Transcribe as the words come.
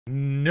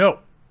No.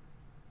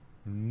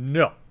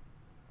 No.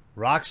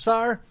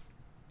 Rockstar,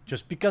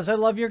 just because I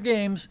love your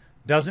games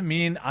doesn't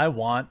mean I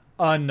want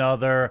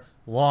another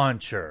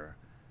launcher.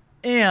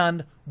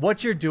 And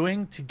what you're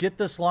doing to get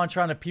this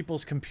launcher onto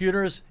people's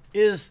computers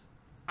is,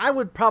 I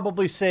would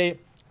probably say,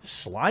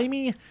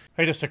 slimy.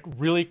 Hey, just a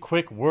really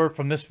quick word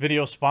from this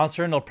video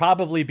sponsor, and it'll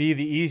probably be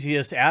the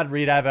easiest ad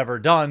read I've ever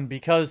done,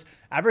 because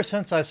ever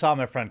since I saw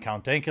my friend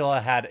Count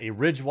Dankula had a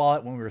Ridge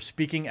wallet when we were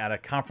speaking at a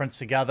conference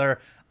together,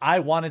 I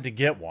wanted to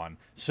get one.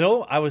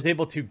 So I was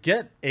able to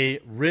get a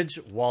Ridge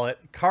wallet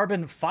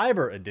carbon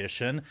fiber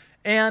edition.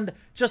 And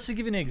just to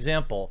give you an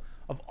example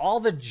of all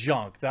the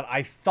junk that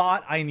I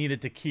thought I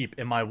needed to keep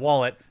in my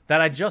wallet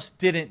that I just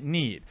didn't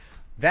need,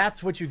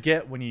 that's what you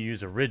get when you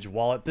use a Ridge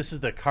wallet. This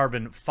is the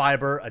carbon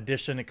fiber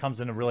edition. It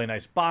comes in a really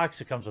nice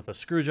box. It comes with a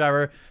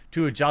screwdriver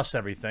to adjust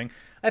everything.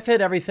 I've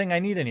hid everything I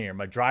need in here.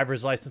 My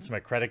driver's license,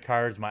 my credit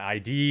cards, my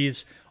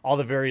IDs, all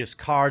the various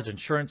cards,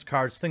 insurance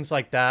cards, things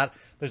like that.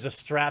 There's a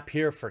strap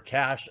here for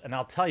cash. And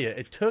I'll tell you,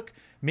 it took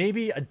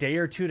maybe a day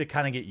or two to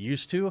kind of get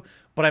used to,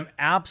 but I'm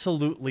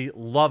absolutely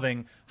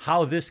loving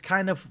how this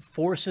kind of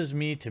forces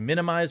me to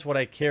minimize what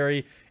I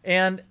carry,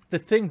 and the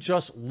thing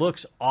just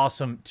looks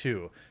awesome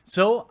too.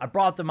 So I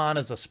brought them on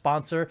as a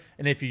sponsor,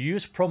 and if you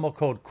use promo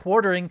code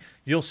QUARTERING,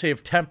 you'll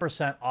save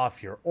 10%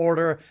 off your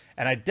order,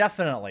 and I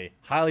definitely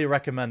highly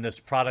recommend this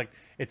product.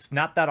 It's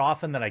not that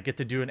often that I get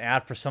to do an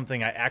ad for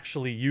something I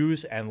actually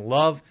use and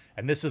love,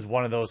 and this is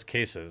one of those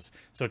cases.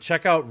 So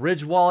check out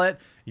Ridge Wallet,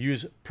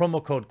 use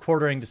promo code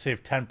QUARTERING to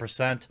save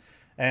 10%,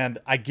 and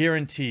I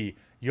guarantee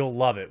you'll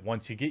love it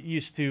once you get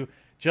used to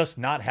just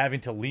not having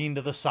to lean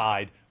to the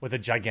side with a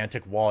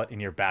gigantic wallet in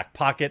your back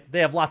pocket.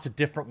 They have lots of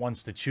different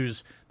ones to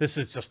choose. This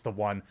is just the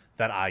one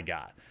that I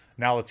got.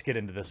 Now let's get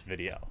into this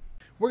video.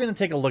 We're going to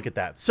take a look at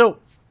that. So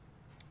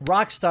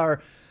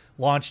Rockstar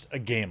launched a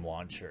game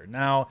launcher.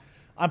 Now,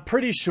 I'm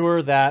pretty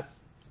sure that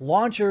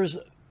launchers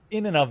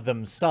in and of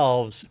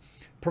themselves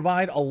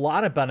provide a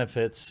lot of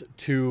benefits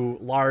to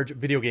large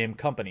video game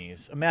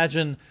companies.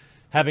 Imagine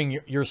having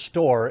your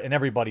store in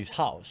everybody's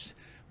house.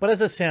 But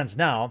as it stands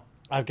now,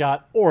 I've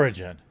got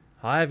Origin,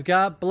 I've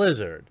got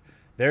Blizzard,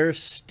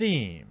 there's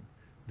Steam,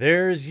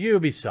 there's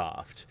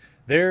Ubisoft,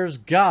 there's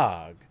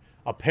GOG.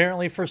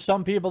 Apparently for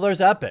some people,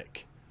 there's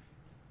Epic.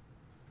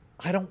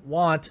 I don't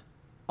want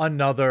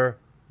another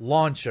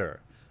launcher.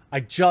 I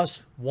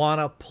just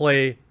want to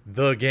play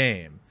the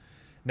game.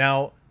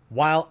 Now,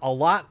 while a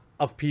lot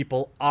of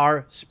people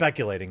are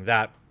speculating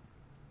that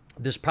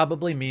this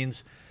probably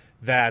means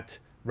that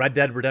Red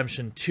Dead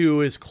Redemption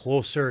 2 is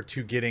closer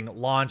to getting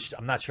launched,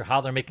 I'm not sure how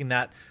they're making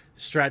that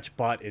stretch,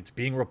 but it's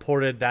being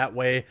reported that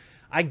way.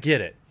 I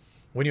get it.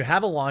 When you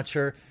have a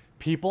launcher,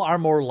 people are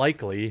more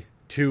likely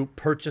to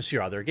purchase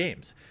your other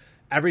games.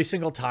 Every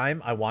single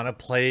time I want to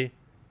play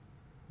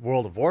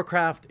World of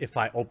Warcraft, if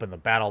I open the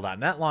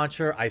Battle.net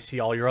launcher, I see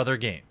all your other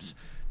games.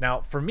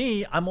 Now, for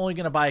me, I'm only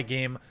going to buy a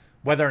game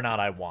whether or not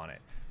I want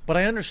it. But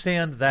I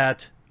understand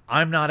that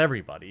I'm not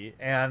everybody,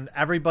 and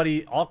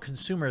everybody, all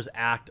consumers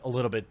act a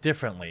little bit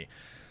differently.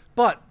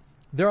 But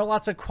there are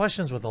lots of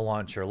questions with the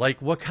launcher,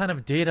 like what kind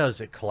of data is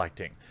it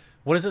collecting?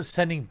 What is it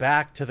sending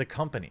back to the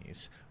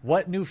companies?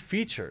 What new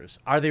features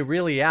are they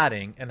really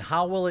adding, and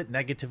how will it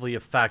negatively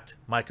affect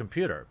my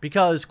computer?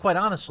 Because, quite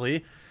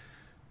honestly,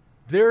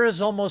 there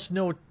is almost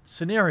no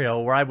scenario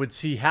where I would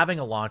see having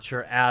a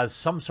launcher as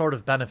some sort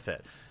of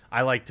benefit.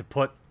 I like to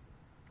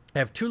I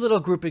have two little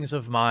groupings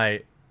of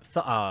my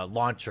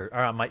launcher,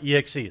 or my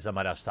EXEs on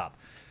my desktop.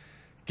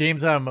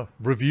 Games I'm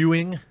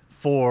reviewing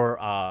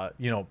for,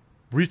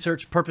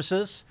 research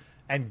purposes,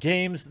 and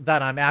games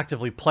that I'm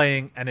actively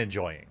playing and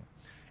enjoying.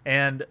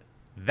 And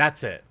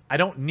that's it. I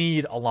don't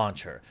need a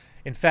launcher.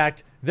 In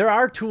fact, there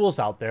are tools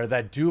out there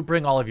that do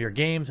bring all of your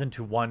games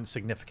into one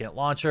significant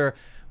launcher,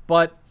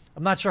 but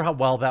I'm not sure how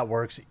well that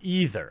works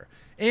either.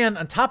 And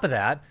on top of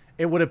that,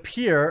 it would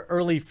appear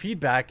early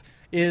feedback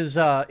is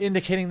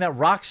indicating that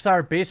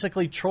Rockstar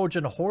basically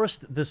Trojan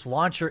horsed this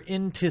launcher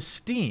into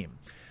Steam.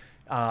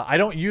 I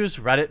don't use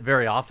Reddit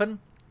very often,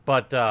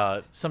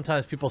 but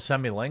sometimes people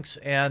send me links,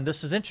 and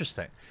this is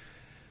interesting.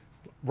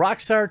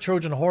 Rockstar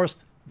Trojan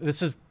horsed,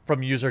 this is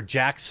from user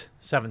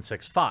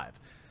Jax765.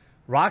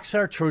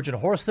 Rockstar Trojan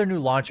horsed their new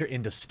launcher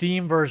into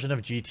Steam version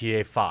of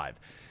GTA 5.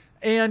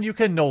 And you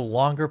can no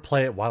longer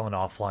play it while in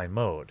offline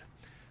mode.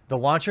 The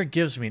launcher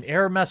gives me an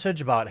error message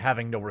about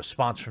having no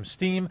response from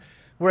Steam,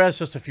 whereas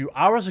just a few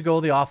hours ago,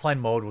 the offline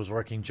mode was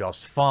working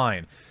just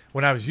fine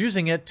when I was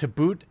using it to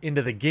boot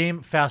into the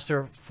game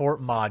faster for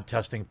mod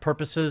testing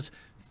purposes.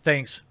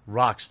 Thanks,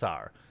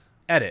 Rockstar.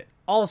 Edit.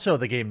 Also,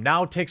 the game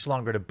now takes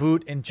longer to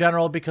boot in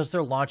general because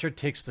their launcher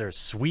takes their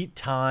sweet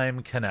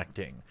time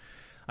connecting.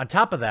 On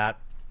top of that,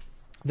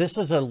 this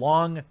is a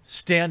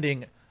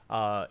long-standing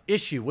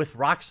issue with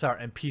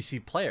Rockstar and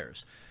PC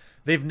players.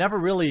 They've never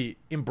really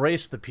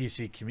embraced the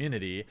PC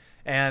community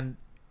and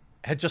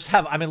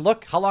I mean,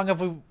 look, how long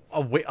have we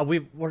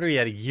what are we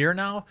at, a year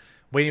now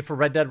waiting for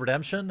Red Dead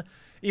Redemption?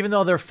 Even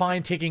though they're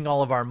fine taking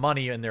all of our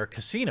money in their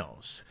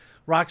casinos,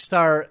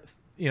 Rockstar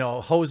you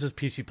know, hoses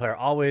PC player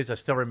always. I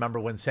still remember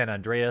when San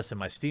Andreas in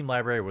my Steam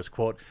library was,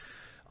 quote,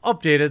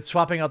 updated,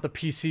 swapping out the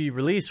PC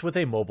release with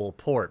a mobile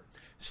port.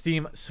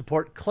 Steam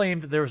support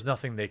claimed there was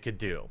nothing they could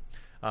do.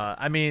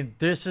 I mean,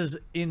 this is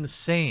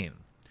insane.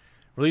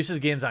 Releases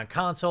games on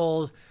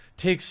consoles,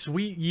 takes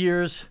sweet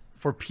years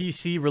for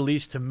PC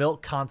release to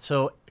milk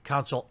console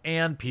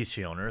and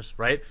PC owners,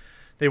 right?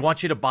 They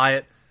want you to buy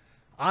it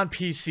on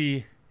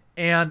PC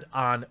and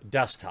on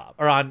desktop,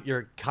 or on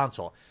your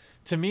console.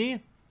 To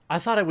me, I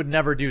thought I would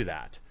never do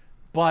that.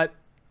 But,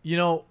 you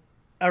know,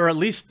 or at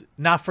least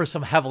not for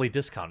some heavily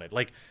discounted.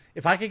 Like,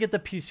 if I could get the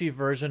PC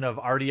version of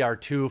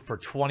RDR2 for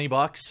 20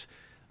 bucks,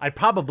 I'd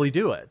probably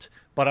do it.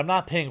 But I'm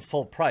not paying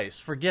full price.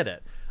 Forget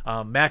it.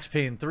 Max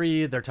Payne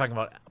 3, they're talking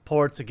about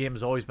ports. The game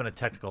has always been a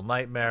technical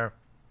nightmare.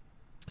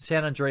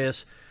 San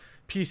Andreas,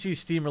 PC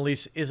Steam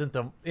release isn't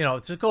the, you know,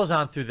 it goes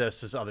on through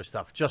this other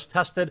stuff. Just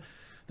tested.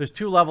 There's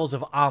 2 levels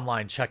of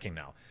online checking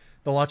now.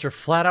 The launcher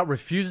flat out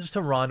refuses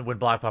to run when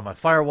blocked by my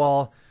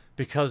firewall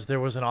because there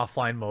was an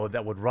offline mode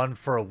that would run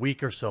for a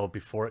week or so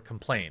before it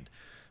complained.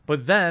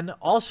 But then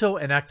also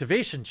an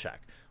activation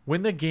check.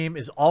 When the game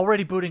is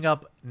already booting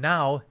up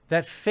now,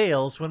 that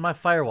fails when my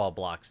firewall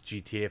blocks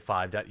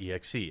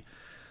GTA5.exe.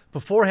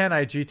 Beforehand, I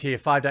had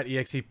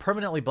GTA5.exe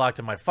permanently blocked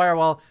in my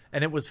firewall,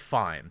 and it was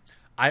fine.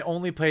 I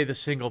only play the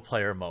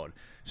single-player mode.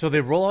 So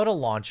they roll out a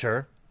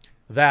launcher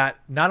that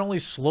not only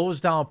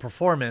slows down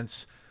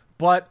performance,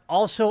 but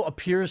also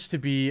appears to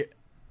be,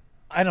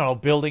 I don't know,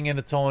 building in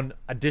its own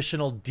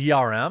additional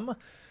DRM.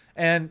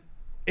 And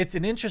it's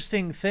an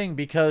interesting thing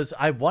because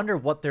I wonder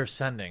what they're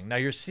sending. Now,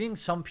 you're seeing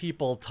some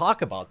people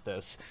talk about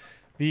this.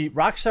 The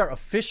Rockstar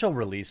official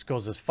release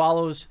goes as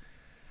follows.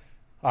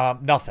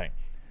 Nothing.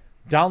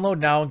 Download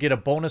now and get a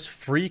bonus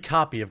free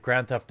copy of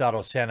Grand Theft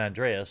Auto San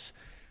Andreas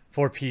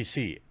for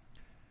PC.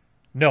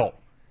 No,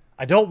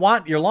 I don't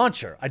want your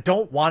launcher. I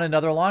don't want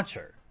another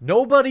launcher.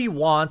 Nobody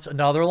wants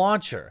another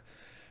launcher.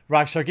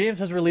 Rockstar Games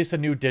has released a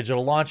new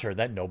digital launcher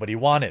that nobody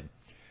wanted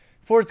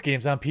for its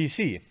games on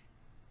PC.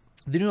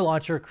 The new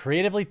launcher,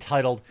 creatively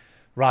titled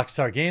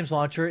Rockstar Games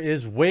Launcher,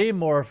 is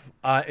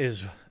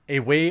a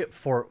way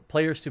for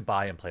players to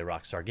buy and play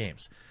Rockstar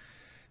games.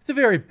 It's a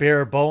very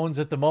bare bones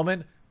at the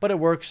moment, but it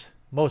works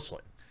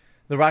mostly.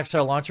 The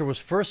Rockstar launcher was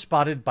first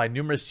spotted by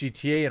numerous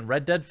GTA and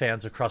Red Dead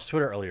fans across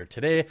Twitter earlier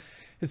today.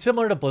 It's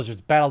similar to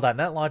Blizzard's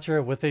Battle.net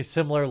launcher with a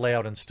similar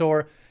layout in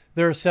store.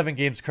 There are 7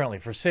 games currently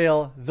for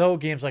sale, though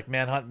games like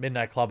Manhunt,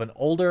 Midnight Club, and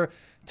older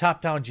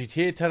top-down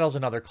GTA titles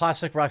and other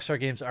classic Rockstar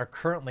games are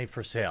currently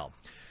for sale.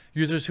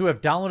 Users who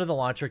have downloaded the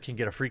launcher can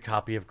get a free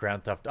copy of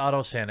Grand Theft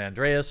Auto San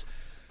Andreas.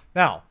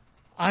 Now,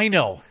 I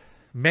know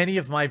many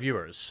of my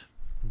viewers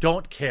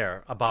don't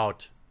care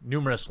about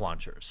numerous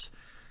launchers.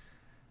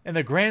 In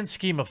the grand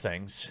scheme of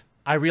things,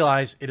 I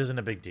realize it isn't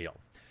a big deal.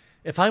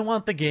 If I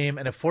want the game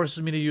and it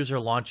forces me to use your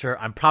launcher,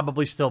 I'm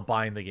probably still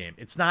buying the game.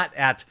 It's not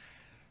at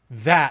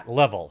that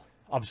level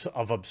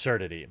of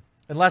absurdity,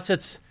 unless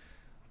it's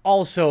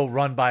also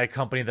run by a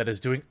company that is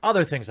doing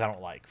other things I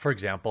don't like. For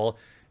example,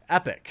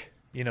 Epic.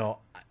 You know,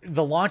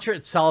 the launcher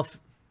itself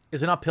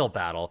is an uphill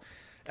battle.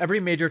 Every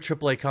major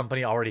AAA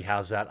company already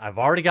has that. I've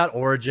already got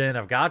Origin.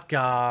 I've got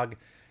GOG.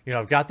 You know,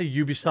 I've got the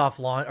Ubisoft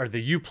launch or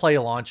the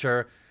Uplay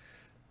launcher.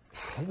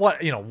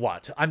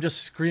 What? I'm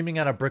just screaming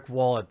at a brick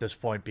wall at this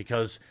point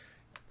because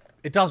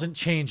it doesn't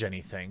change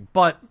anything.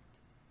 But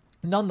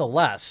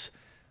nonetheless,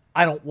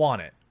 I don't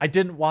want it. I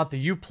didn't want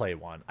the Uplay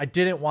one. I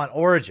didn't want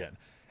Origin.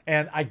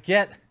 And I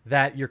get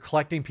that you're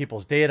collecting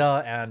people's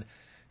data and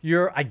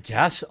you're, I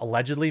guess,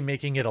 allegedly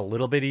making it a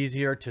little bit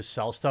easier to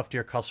sell stuff to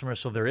your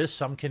customers. So there is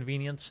some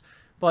convenience,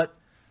 but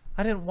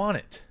I didn't want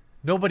it.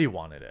 Nobody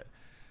wanted it.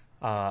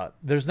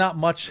 There's not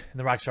much in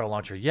the Rockstar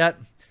launcher yet.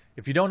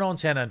 If you don't own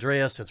San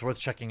Andreas, it's worth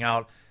checking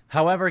out.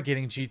 However,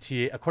 getting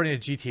GTA, according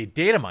to GTA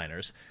data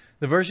miners,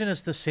 the version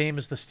is the same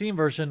as the Steam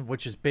version,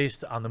 which is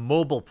based on the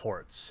mobile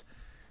ports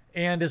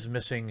and is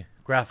missing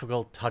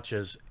graphical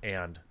touches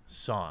and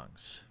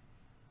songs.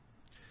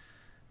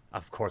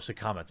 Of course, it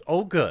comments,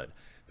 oh, good,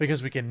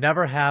 because we can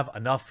never have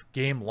enough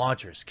game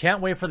launchers. Can't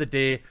wait for the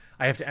day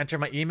I have to enter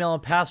my email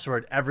and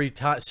password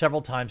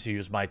several times to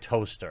use my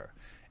toaster.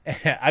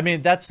 I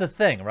mean, that's the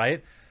thing,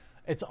 right?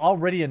 It's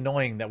already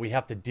annoying that we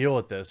have to deal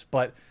with this,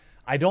 but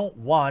I don't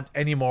want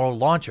any more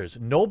launchers.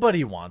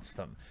 Nobody wants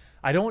them.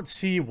 I don't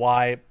see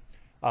why.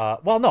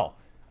 Well, no,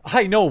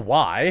 I know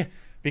why,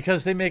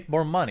 because they make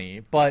more money,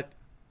 but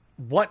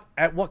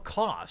at what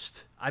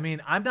cost? I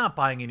mean, I'm not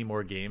buying any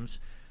more games,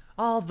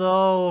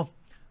 although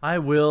I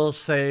will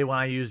say when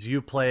I use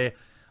Uplay,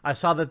 I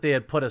saw that they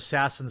had put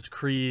Assassin's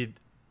Creed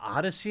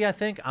Odyssey, I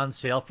think, on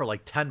sale for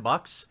like 10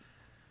 bucks.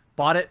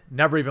 Bought it,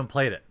 never even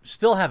played it.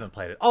 Still haven't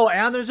played it. Oh,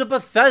 and there's a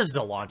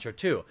Bethesda launcher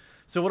too.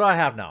 So what do I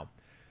have now?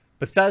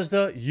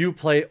 Bethesda,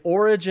 Uplay,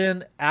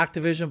 Origin,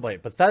 Activision.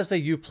 Wait, Bethesda,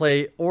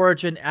 Uplay,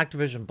 Origin,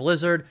 Activision,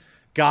 Blizzard,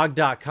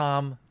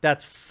 GOG.com.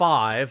 That's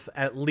 5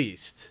 at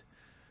least.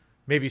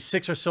 Maybe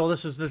 6 or so.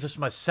 This is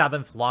my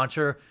 7th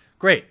launcher.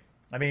 Great.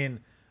 I mean,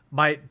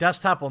 my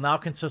desktop will now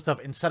consist of,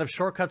 instead of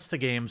shortcuts to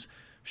games,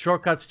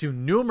 shortcuts to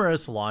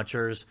numerous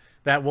launchers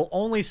that will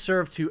only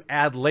serve to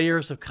add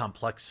layers of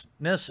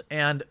complexness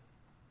and,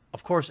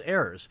 of course,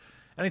 errors.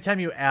 Anytime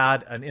you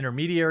add an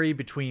intermediary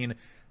between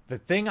the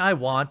thing I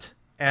want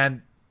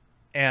and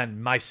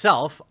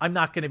myself, I'm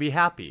not going to be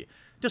happy.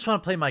 Just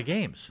want to play my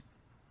games.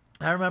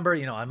 I remember,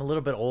 I'm a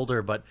little bit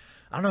older, but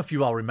I don't know if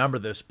you all remember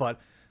this, but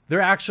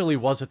there actually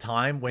was a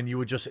time when you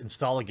would just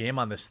install a game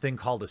on this thing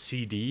called a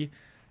CD.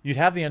 You'd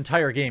have the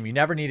entire game. You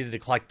never needed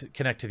to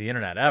connect to the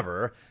internet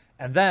ever.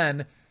 And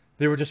then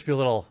there would just be a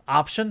little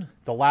option.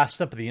 The last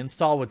step of the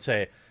install would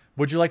say,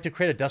 would you like to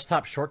create a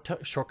desktop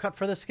shortcut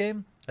for this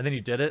game? And then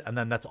you did it, and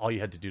then that's all you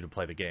had to do to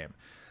play the game.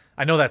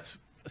 I know that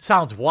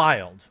sounds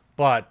wild,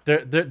 but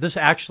this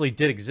actually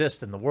did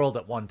exist in the world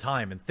at one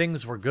time, and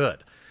things were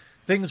good.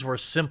 Things were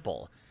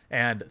simple,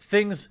 and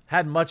things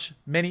had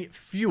many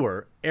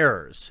fewer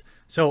errors.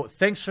 So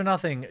thanks for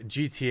nothing,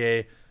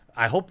 GTA.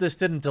 I hope this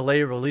didn't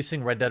delay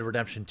releasing Red Dead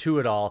Redemption 2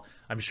 at all.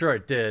 I'm sure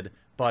it did,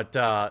 but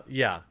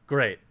yeah,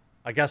 great.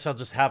 I guess I'll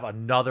just have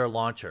another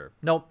launcher.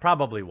 Nope,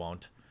 probably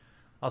won't.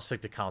 I'll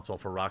stick to console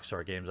for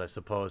Rockstar games, I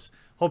suppose.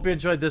 Hope you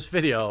enjoyed this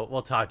video.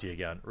 We'll talk to you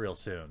again real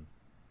soon.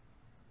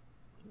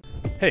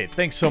 Hey,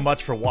 thanks so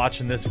much for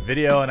watching this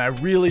video, and I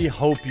really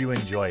hope you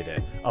enjoyed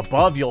it.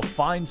 Above, you'll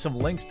find some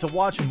links to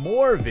watch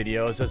more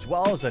videos, as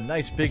well as a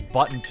nice big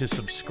button to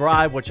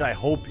subscribe, which I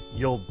hope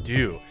you'll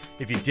do.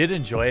 If you did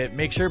enjoy it,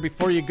 make sure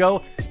before you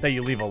go that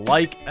you leave a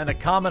like and a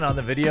comment on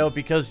the video,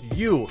 because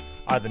you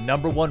are the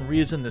 #1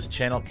 reason this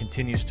channel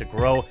continues to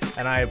grow,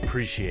 and I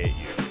appreciate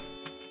you.